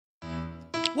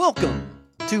Welcome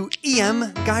to EM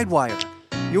Guidewire,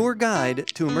 your guide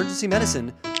to emergency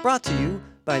medicine, brought to you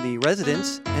by the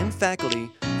residents and faculty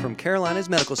from Carolinas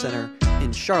Medical Center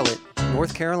in Charlotte,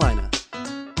 North Carolina.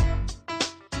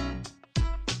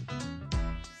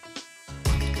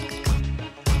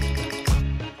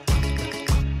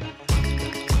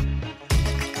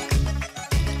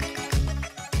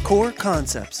 Core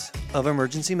Concepts of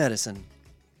Emergency Medicine.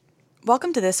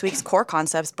 Welcome to this week's Core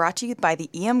Concepts, brought to you by the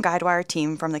EM Guidewire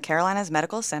team from the Carolinas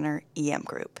Medical Center EM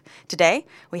Group. Today,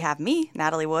 we have me,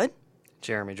 Natalie Wood,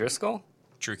 Jeremy Driscoll,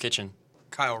 Drew Kitchen,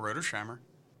 Kyle Rodersheimer,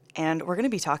 and we're going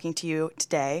to be talking to you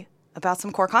today about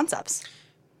some core concepts.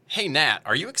 Hey Nat,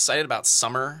 are you excited about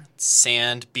summer,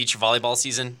 sand, beach volleyball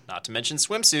season? Not to mention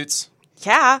swimsuits.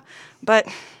 Yeah, but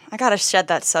I gotta shed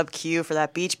that sub-Q for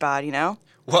that beach bod, you know?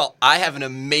 Well, I have an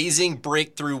amazing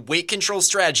breakthrough weight control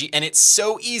strategy, and it's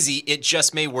so easy it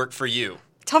just may work for you.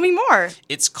 Tell me more.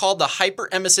 It's called the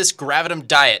Hyperemesis Gravitum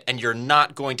Diet, and you're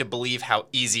not going to believe how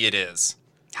easy it is.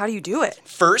 How do you do it?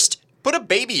 First, put a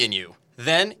baby in you.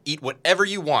 Then, eat whatever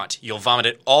you want. You'll vomit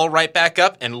it all right back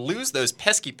up and lose those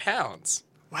pesky pounds.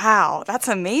 Wow, that's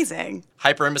amazing.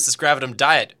 Hyperemesis Gravitum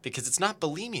Diet, because it's not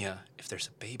bulimia if there's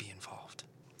a baby involved.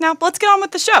 Now, let's get on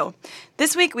with the show.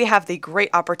 This week, we have the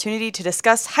great opportunity to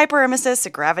discuss hyperemesis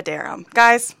gravidarum.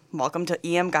 Guys, welcome to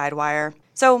EM Guidewire.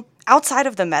 So, outside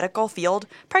of the medical field,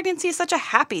 pregnancy is such a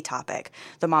happy topic.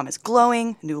 The mom is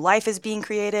glowing, new life is being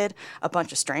created, a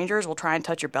bunch of strangers will try and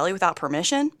touch your belly without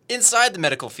permission. Inside the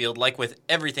medical field, like with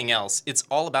everything else, it's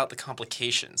all about the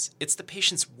complications. It's the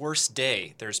patient's worst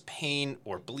day. There's pain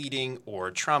or bleeding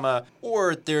or trauma,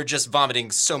 or they're just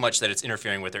vomiting so much that it's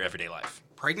interfering with their everyday life.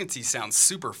 Pregnancy sounds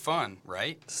super fun,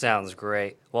 right? Sounds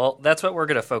great. Well, that's what we're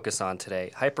going to focus on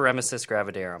today, hyperemesis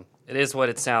gravidarum. It is what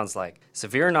it sounds like,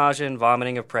 severe nausea and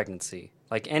vomiting of pregnancy.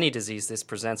 Like any disease, this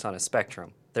presents on a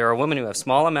spectrum. There are women who have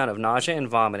small amount of nausea and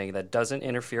vomiting that doesn't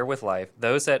interfere with life,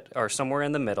 those that are somewhere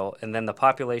in the middle, and then the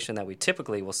population that we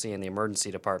typically will see in the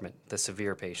emergency department, the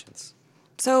severe patients.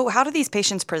 So, how do these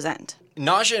patients present?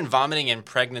 Nausea and vomiting in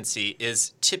pregnancy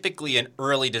is typically an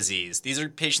early disease. These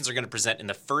patients are going to present in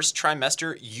the first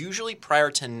trimester, usually prior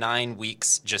to 9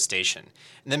 weeks gestation.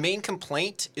 And the main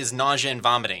complaint is nausea and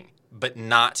vomiting, but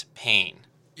not pain.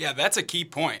 Yeah, that's a key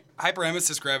point.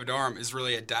 Hyperemesis gravidarum is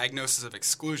really a diagnosis of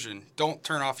exclusion. Don't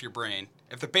turn off your brain.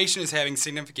 If the patient is having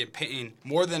significant pain,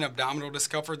 more than abdominal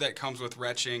discomfort that comes with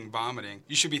retching, vomiting,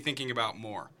 you should be thinking about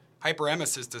more.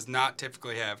 Hyperemesis does not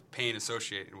typically have pain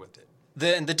associated with it.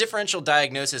 The differential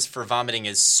diagnosis for vomiting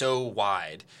is so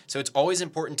wide, so it's always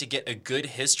important to get a good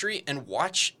history and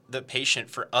watch the patient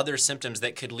for other symptoms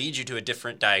that could lead you to a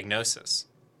different diagnosis.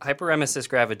 Hyperemesis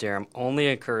gravidarum only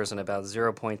occurs in about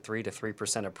 0.3 to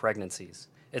 3% of pregnancies.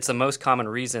 It's the most common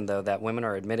reason, though, that women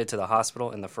are admitted to the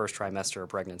hospital in the first trimester of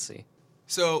pregnancy.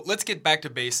 So let's get back to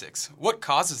basics. What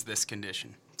causes this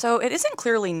condition? So, it isn't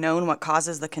clearly known what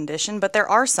causes the condition, but there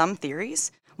are some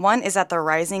theories. One is that the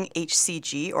rising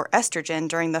HCG, or estrogen,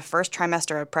 during the first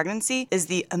trimester of pregnancy is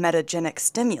the emetogenic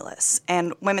stimulus,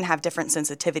 and women have different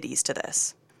sensitivities to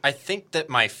this. I think that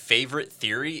my favorite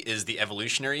theory is the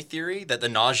evolutionary theory, that the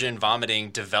nausea and vomiting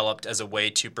developed as a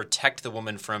way to protect the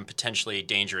woman from potentially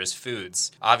dangerous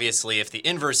foods. Obviously, if the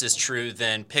inverse is true,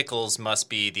 then pickles must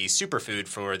be the superfood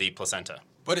for the placenta.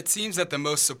 But it seems that the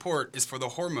most support is for the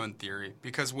hormone theory,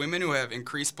 because women who have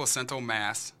increased placental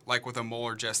mass, like with a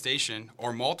molar gestation,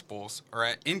 or multiples, are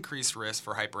at increased risk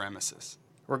for hyperemesis.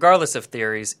 Regardless of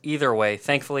theories, either way,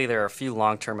 thankfully there are few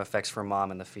long-term effects for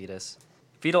mom and the fetus.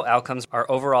 Fetal outcomes are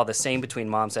overall the same between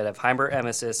moms that have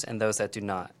hyperemesis and those that do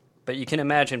not. But you can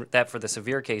imagine that for the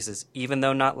severe cases, even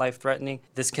though not life-threatening,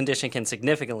 this condition can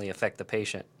significantly affect the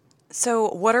patient. So,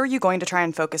 what are you going to try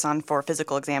and focus on for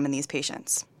physical exam in these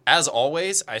patients? As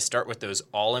always, I start with those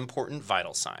all-important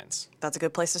vital signs. That's a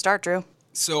good place to start, Drew.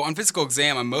 So on physical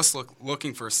exam, I'm most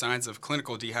looking for signs of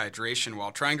clinical dehydration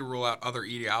while trying to rule out other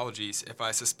etiologies if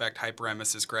I suspect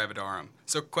hyperemesis gravidarum.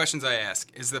 So questions I ask,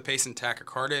 is the patient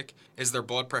tachycardic? Is their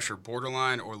blood pressure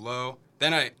borderline or low?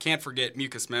 Then I can't forget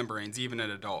mucous membranes, even in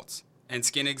adults. And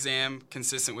skin exam,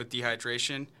 consistent with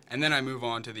dehydration. And then I move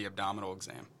on to the abdominal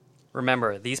exam.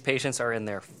 Remember, these patients are in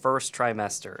their first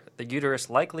trimester. The uterus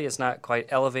likely is not quite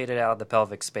elevated out of the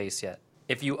pelvic space yet.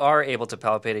 If you are able to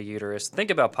palpate a uterus,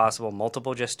 think about possible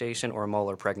multiple gestation or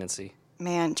molar pregnancy.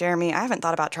 Man, Jeremy, I haven't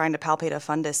thought about trying to palpate a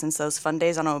fundus since those fun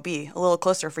days on OB. A little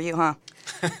closer for you, huh?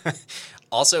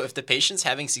 Also, if the patient's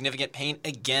having significant pain,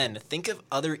 again, think of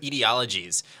other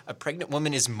etiologies. A pregnant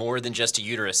woman is more than just a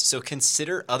uterus, so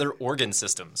consider other organ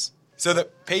systems. So the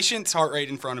patient's heart rate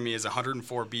in front of me is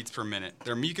 104 beats per minute.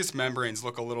 Their mucous membranes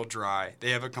look a little dry. They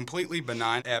have a completely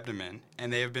benign abdomen,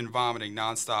 and they have been vomiting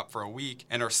nonstop for a week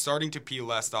and are starting to pee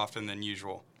less often than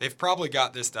usual. They've probably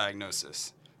got this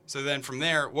diagnosis. So then from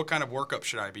there, what kind of workup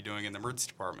should I be doing in the emergency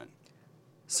department?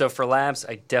 So for labs,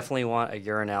 I definitely want a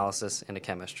urinalysis and a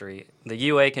chemistry. The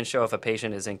UA can show if a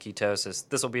patient is in ketosis.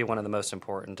 This will be one of the most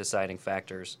important deciding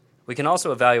factors. We can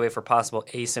also evaluate for possible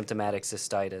asymptomatic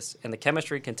cystitis, and the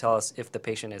chemistry can tell us if the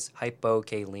patient is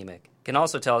hypokalemic. It can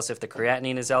also tell us if the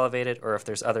creatinine is elevated or if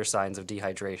there's other signs of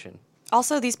dehydration.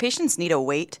 Also, these patients need a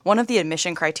weight. One of the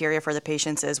admission criteria for the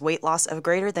patients is weight loss of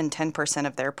greater than 10%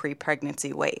 of their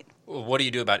pre-pregnancy weight. What do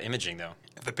you do about imaging, though?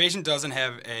 If the patient doesn't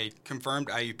have a confirmed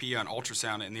IUP on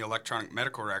ultrasound in the electronic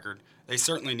medical record, they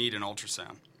certainly need an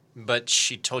ultrasound. But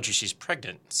she told you she's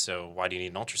pregnant, so why do you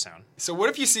need an ultrasound? So what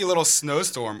if you see a little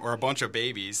snowstorm or a bunch of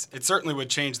babies? It certainly would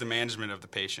change the management of the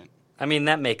patient. I mean,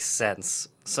 that makes sense.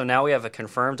 So now we have a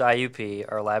confirmed IUP,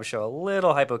 our labs show a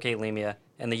little hypokalemia,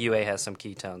 and the UA has some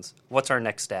ketones. What's our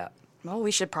next step? Well,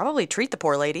 we should probably treat the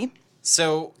poor lady.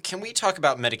 So, can we talk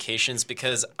about medications?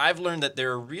 Because I've learned that there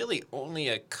are really only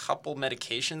a couple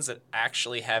medications that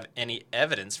actually have any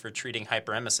evidence for treating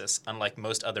hyperemesis, unlike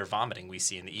most other vomiting we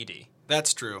see in the ED.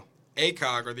 That's true.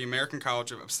 ACOG, or the American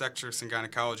College of Obstetrics and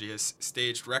Gynecology, has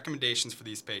staged recommendations for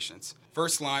these patients.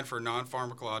 First line for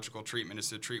non-pharmacological treatment is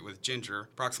to treat with ginger,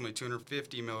 approximately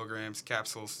 250 milligrams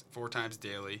capsules 4 times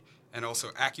daily, and also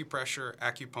acupressure,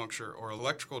 acupuncture, or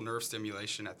electrical nerve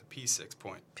stimulation at the P6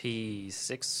 point.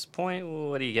 P6 point?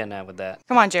 What are you getting at with that?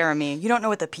 Come on, Jeremy. You don't know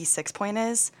what the P6 point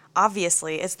is?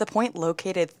 Obviously, it's the point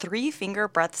located 3 finger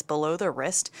breadths below the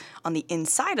wrist on the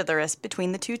inside of the wrist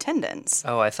between the 2 tendons.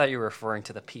 Oh, I thought you were referring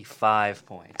to the P5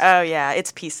 point. Oh, yeah,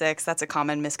 it's P6. That's a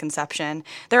common misconception.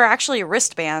 There are actually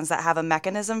wristbands that have a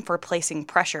mechanism for placing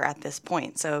pressure at this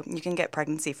point, so you can get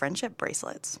pregnancy friendship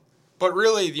bracelets. But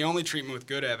really, the only treatment with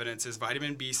good evidence is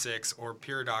vitamin B6 or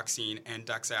pyridoxine and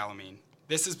doxalamine.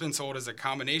 This has been sold as a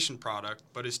combination product,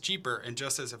 but is cheaper and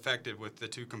just as effective with the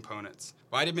 2 components.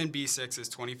 Vitamin B6 is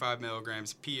 25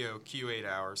 milligrams PO Q8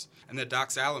 hours, and the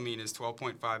doxalamine is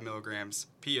 12.5 milligrams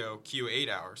PO Q8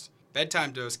 hours.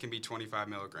 Bedtime dose can be 25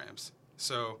 milligrams.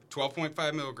 So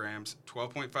 12.5 milligrams,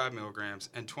 12.5 milligrams,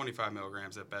 and 25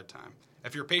 milligrams at bedtime.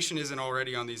 If your patient isn't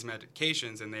already on these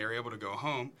medications and they are able to go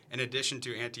home, in addition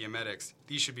to antiemetics,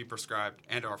 these should be prescribed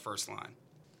and are first line.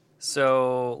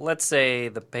 So let's say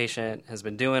the patient has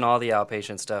been doing all the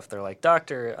outpatient stuff. They're like,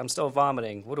 doctor, I'm still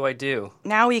vomiting. What do I do?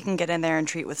 Now we can get in there and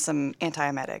treat with some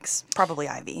antiemetics, probably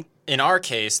IV. In our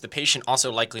case, the patient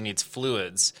also likely needs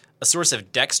fluids. A source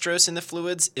of dextrose in the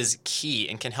fluids is key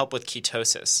and can help with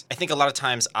ketosis. I think a lot of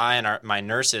times I and my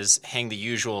nurses hang the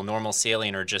usual normal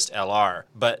saline or just LR,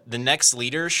 but the next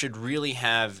liter should really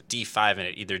have D5 in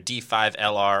it, either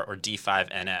D5LR or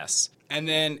D5NS. And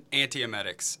then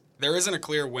antiemetics. There isn't a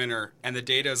clear winner, and the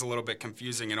data is a little bit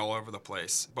confusing and all over the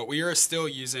place. But we are still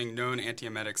using known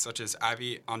antiemetics such as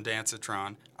IV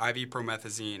ondansetron, IV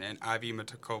promethazine, and IV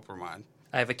metoclopramide.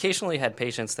 I've occasionally had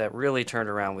patients that really turned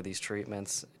around with these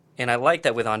treatments. And I like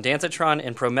that with ondansetron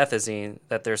and promethazine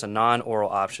that there's a non-oral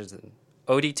option.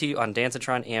 ODT,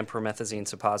 ondansetron, and promethazine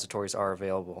suppositories are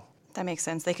available. That makes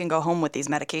sense. They can go home with these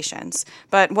medications.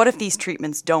 But what if these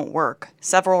treatments don't work?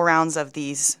 Several rounds of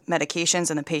these medications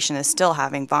and the patient is still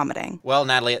having vomiting. Well,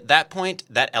 Natalie, at that point,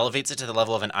 that elevates it to the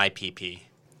level of an IPP.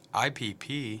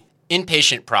 IPP?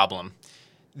 Inpatient problem.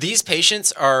 These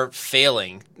patients are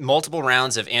failing multiple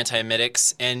rounds of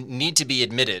antiemetics and need to be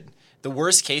admitted. The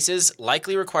worst cases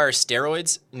likely require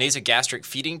steroids, nasogastric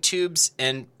feeding tubes,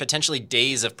 and potentially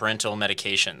days of parenteral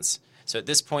medications. So at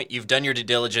this point, you've done your due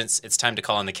diligence. It's time to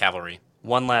call in the cavalry.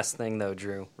 One last thing, though,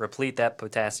 Drew. Replete that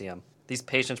potassium. These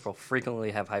patients will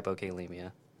frequently have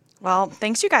hypokalemia. Well,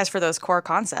 thanks you guys for those core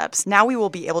concepts. Now we will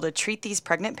be able to treat these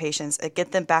pregnant patients and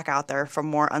get them back out there for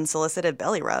more unsolicited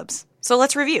belly rubs. So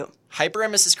let's review.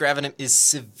 Hyperemesis gravidum is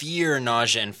severe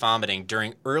nausea and vomiting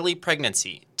during early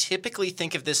pregnancy. Typically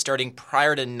think of this starting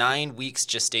prior to 9 weeks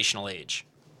gestational age.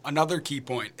 Another key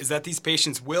point is that these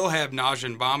patients will have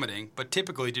nausea and vomiting, but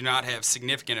typically do not have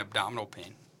significant abdominal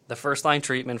pain. The first-line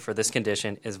treatment for this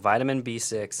condition is vitamin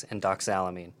B6 and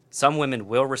doxalamine. Some women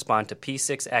will respond to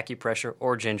P6 acupressure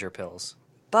or ginger pills.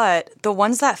 But the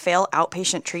ones that fail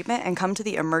outpatient treatment and come to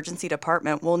the emergency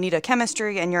department will need a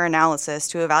chemistry and urinalysis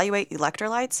to evaluate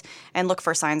electrolytes and look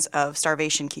for signs of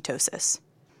starvation ketosis.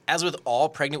 As with all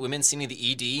pregnant women seen in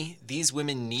the ED, these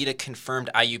women need a confirmed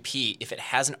IUP if it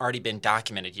hasn't already been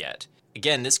documented yet.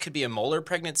 Again, this could be a molar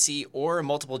pregnancy or a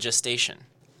multiple gestation.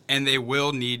 And they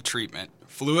will need treatment.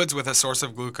 fluids with a source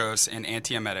of glucose, and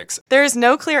antiemetics. There is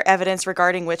no clear evidence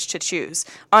regarding which to choose: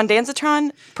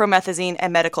 ondansetron, promethazine,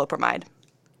 and metoclopramide.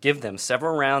 Give them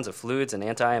several rounds of fluids and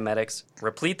antiemetics,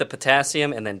 replete the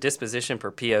potassium, and then disposition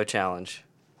per PO challenge.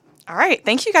 All right,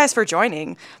 thank you guys for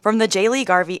joining. From the J. Lee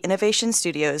Garvey Innovation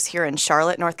Studios here in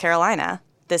Charlotte, North Carolina,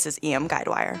 this is EM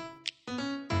Guidewire.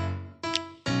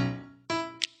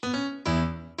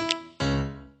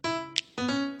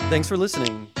 Thanks for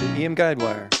listening to EM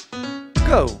Guidewire.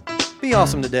 Go, be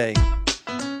awesome today.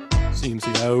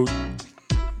 CMC out.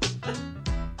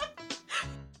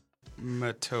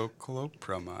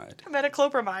 Metoclopramide.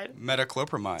 Metoclopramide.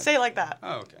 Metoclopramide. Say it like that.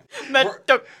 Oh, okay.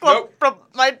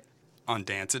 Metoclopramide.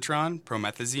 Ondansetron,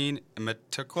 promethazine, and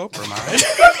metoclopramide.